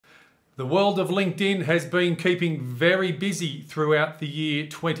The world of LinkedIn has been keeping very busy throughout the year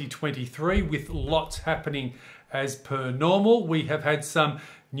 2023 with lots happening as per normal. We have had some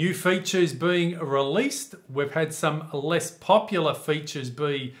new features being released. We've had some less popular features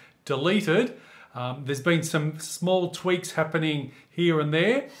be deleted. There's been some small tweaks happening here and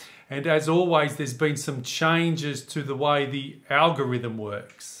there. And as always, there's been some changes to the way the algorithm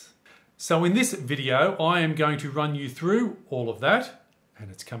works. So in this video, I am going to run you through all of that, and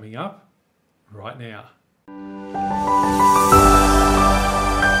it's coming up right now.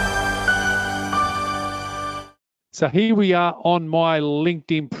 So here we are on my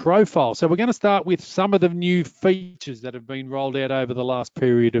LinkedIn profile. So we're going to start with some of the new features that have been rolled out over the last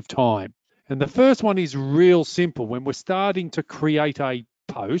period of time. And the first one is real simple. When we're starting to create a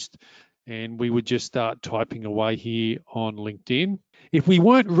post, and we would just start typing away here on LinkedIn. If we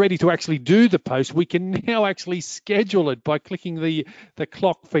weren't ready to actually do the post, we can now actually schedule it by clicking the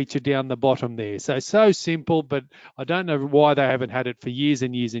clock feature down the bottom there. So simple, but I don't know why they haven't had it for years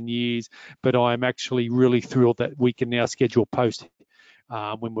and years and years, but I'm actually really thrilled that we can now schedule posts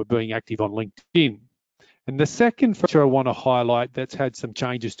when we're being active on LinkedIn. And the second feature I want to highlight that's had some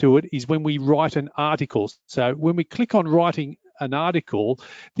changes to it is when we write an article. So when we click on writing an article,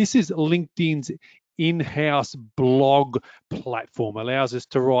 this is LinkedIn's in-house blog platform, allows us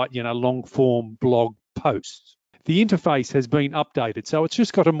to write, long form blog posts. The interface has been updated, so it's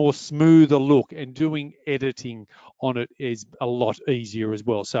just got a more smoother look, and doing editing on it is a lot easier as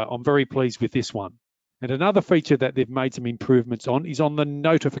well. So I'm very pleased with this one. And another feature that they've made some improvements on is on the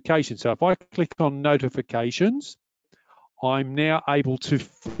notifications. So if I click on notifications, I'm now able to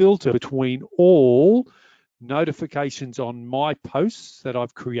filter between all notifications on my posts that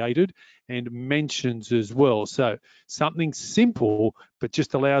I've created and mentions as well. So something simple, but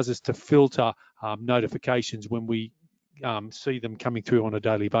just allows us to filter notifications when we see them coming through on a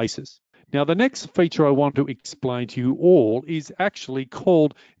daily basis. Now, the next feature I want to explain to you all is actually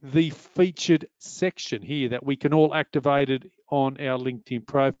called the featured section here that we can all activate it on our LinkedIn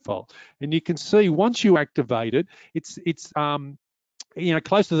profile. And you can see once you activate it, it's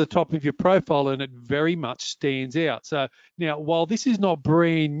close to the top of your profile, and it very much stands out. So now, while this is not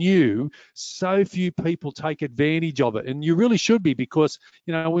brand new, so few people take advantage of it, and you really should be, because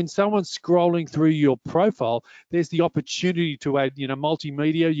when someone's scrolling through your profile, there's the opportunity to add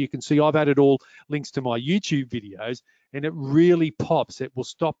multimedia. You can see I've added all links to my YouTube videos, and it really pops. It will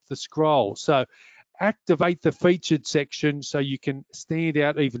stop the scroll. So activate the featured section so you can stand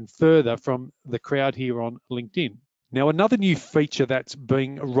out even further from the crowd here on LinkedIn. Now, another new feature that's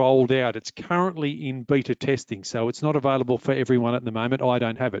being rolled out, it's currently in beta testing, so it's not available for everyone at the moment. I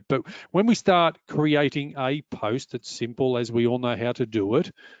don't have it. But when we start creating a post, it's simple, as we all know how to do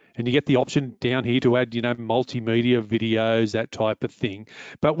it. And you get the option down here to add, multimedia videos, that type of thing.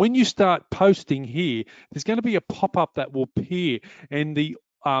 But when you start posting here, there's going to be a pop-up that will appear, and the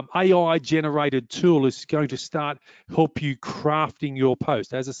AI generated tool is going to start help you crafting your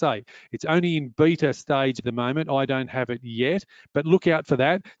post. As I say, it's only in beta stage at the moment. I don't have it yet, but look out for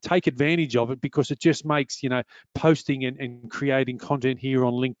that. Take advantage of it, because it just makes posting and creating content here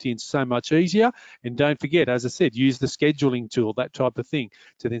on LinkedIn so much easier. And don't forget, as I said, use the scheduling tool, that type of thing,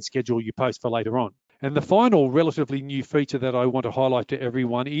 to then schedule your post for later on. And the final relatively new feature that I want to highlight to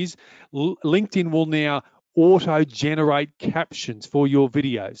everyone is LinkedIn will now auto-generate captions for your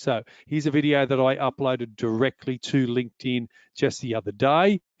video. So here's a video that I uploaded directly to LinkedIn just the other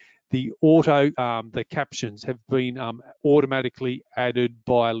day. The captions have been automatically added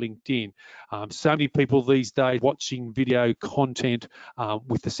by LinkedIn. So many people these days watching video content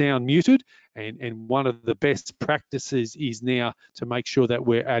with the sound muted, and one of the best practices is now to make sure that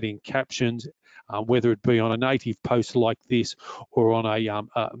we're adding captions, whether it be on a native post like this, or on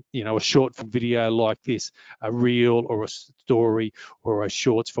a short video like this, a reel or a story or a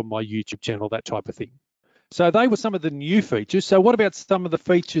shorts from my YouTube channel, that type of thing. So they were some of the new features. So what about some of the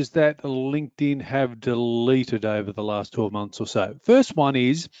features that LinkedIn have deleted over the last 12 months or so? First one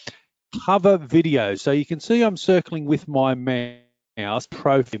is cover videos. So you can see I'm circling with my mouse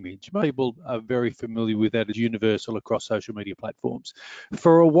profile image. Most people are very familiar with that. It's universal across social media platforms.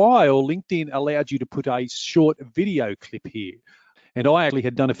 For a while, LinkedIn allowed you to put a short video clip here. And I actually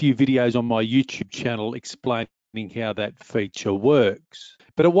had done a few videos on my YouTube channel explaining how that feature works.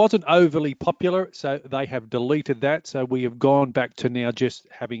 But it wasn't overly popular, so they have deleted that. So we have gone back to now just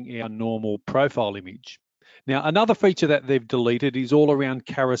having our normal profile image. Now, another feature that they've deleted is all around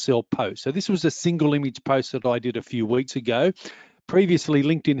carousel posts. So this was a single image post that I did a few weeks ago. previously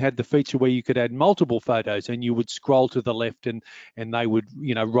LinkedIn had the feature where you could add multiple photos and you would scroll to the left and they would,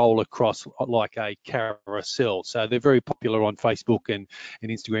 roll across like a carousel. So they're very popular on Facebook and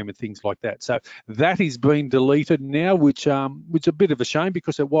Instagram and things like that. So that is being deleted now, which is a bit of a shame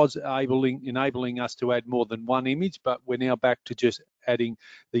because it was enabling us to add more than one image, but we're now back to just adding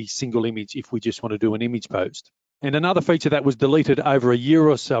the single image if we just want to do an image post. And another feature that was deleted over a year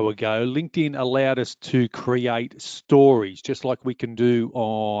or so ago, LinkedIn allowed us to create stories, just like we can do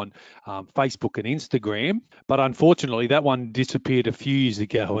on Facebook and Instagram. But unfortunately, that one disappeared a few years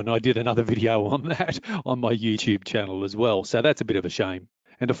ago, and I did another video on that on my YouTube channel as well. So that's a bit of a shame.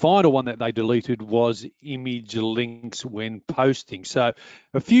 And the final one that they deleted was image links when posting. So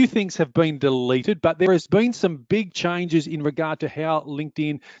a few things have been deleted, but there has been some big changes in regard to how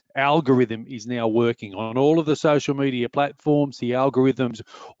LinkedIn algorithm is now working on all of the social media platforms. The algorithm's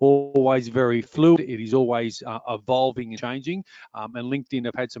always very fluid. It is always evolving and changing. And LinkedIn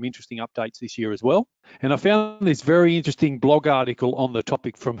have had some interesting updates this year as well. And I found this very interesting blog article on the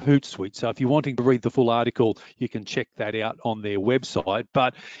topic from Hootsuite. So if you're wanting to read the full article, you can check that out on their website.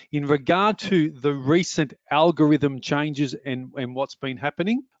 But in regard to the recent algorithm changes and what's been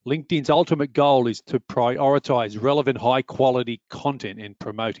happening, LinkedIn's ultimate goal is to prioritize relevant, high quality content and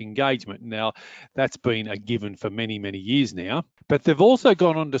promote engagement. Now, that's been a given for many, many years now. But they've also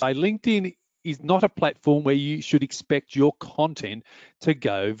gone on to say LinkedIn is not a platform where you should expect your content to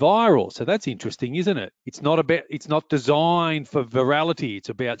go viral. So that's interesting, isn't it? It's not designed for virality. It's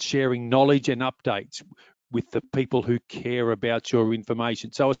about sharing knowledge and updates with the people who care about your information.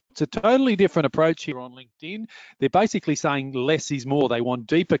 So it's a totally different approach here on LinkedIn. They're basically saying less is more. They want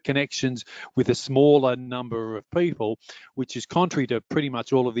deeper connections with a smaller number of people, which is contrary to pretty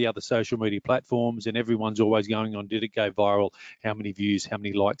much all of the other social media platforms, and everyone's always going on, did it go viral? How many views, how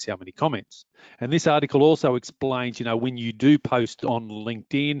many likes, how many comments? And this article also explains, when you do post on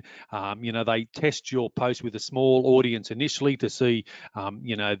LinkedIn, they test your post with a small audience initially to see,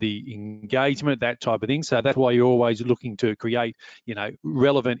 the engagement, that type of thing. So that's why you're always looking to create,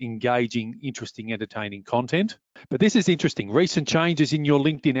 relevant, engaging, interesting, entertaining content. But this is interesting. Recent changes in your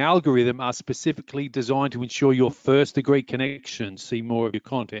LinkedIn algorithm are specifically designed to ensure your first degree connections see more of your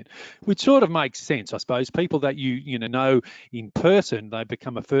content, which sort of makes sense, I suppose. People that you know in person, they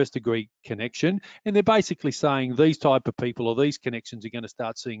become a first degree connection, and they're basically saying these type of people or these connections are going to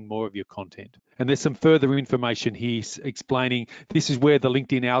start seeing more of your content. And there's some further information here explaining this is where the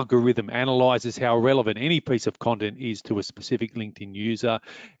LinkedIn algorithm analyzes how relevant any piece of content is to a specific LinkedIn user,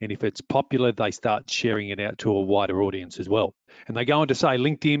 and if it's popular, they start sharing it out to a wider audience as well. And they go on to say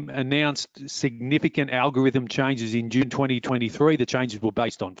LinkedIn announced significant algorithm changes in June 2023. The changes were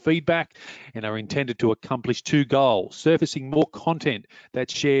based on feedback and are intended to accomplish two goals: surfacing more content that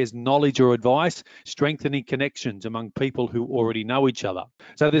shares knowledge or advice, strengthening connections among people who already know each other.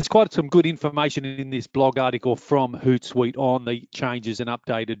 So there's quite some good information in this blog article from Hootsuite on the changes and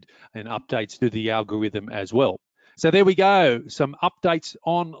updates to the algorithm as well. So there we go, some updates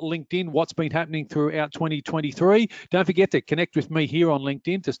on LinkedIn, what's been happening throughout 2023. Don't forget to connect with me here on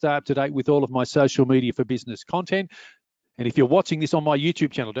LinkedIn to stay up to date with all of my social media for business content. And if you're watching this on my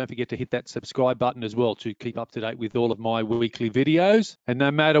YouTube channel, don't forget to hit that subscribe button as well to keep up to date with all of my weekly videos. And no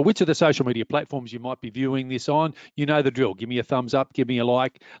matter which of the social media platforms you might be viewing this on, you know the drill. Give me a thumbs up, give me a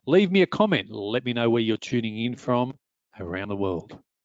like, leave me a comment, let me know where you're tuning in from around the world.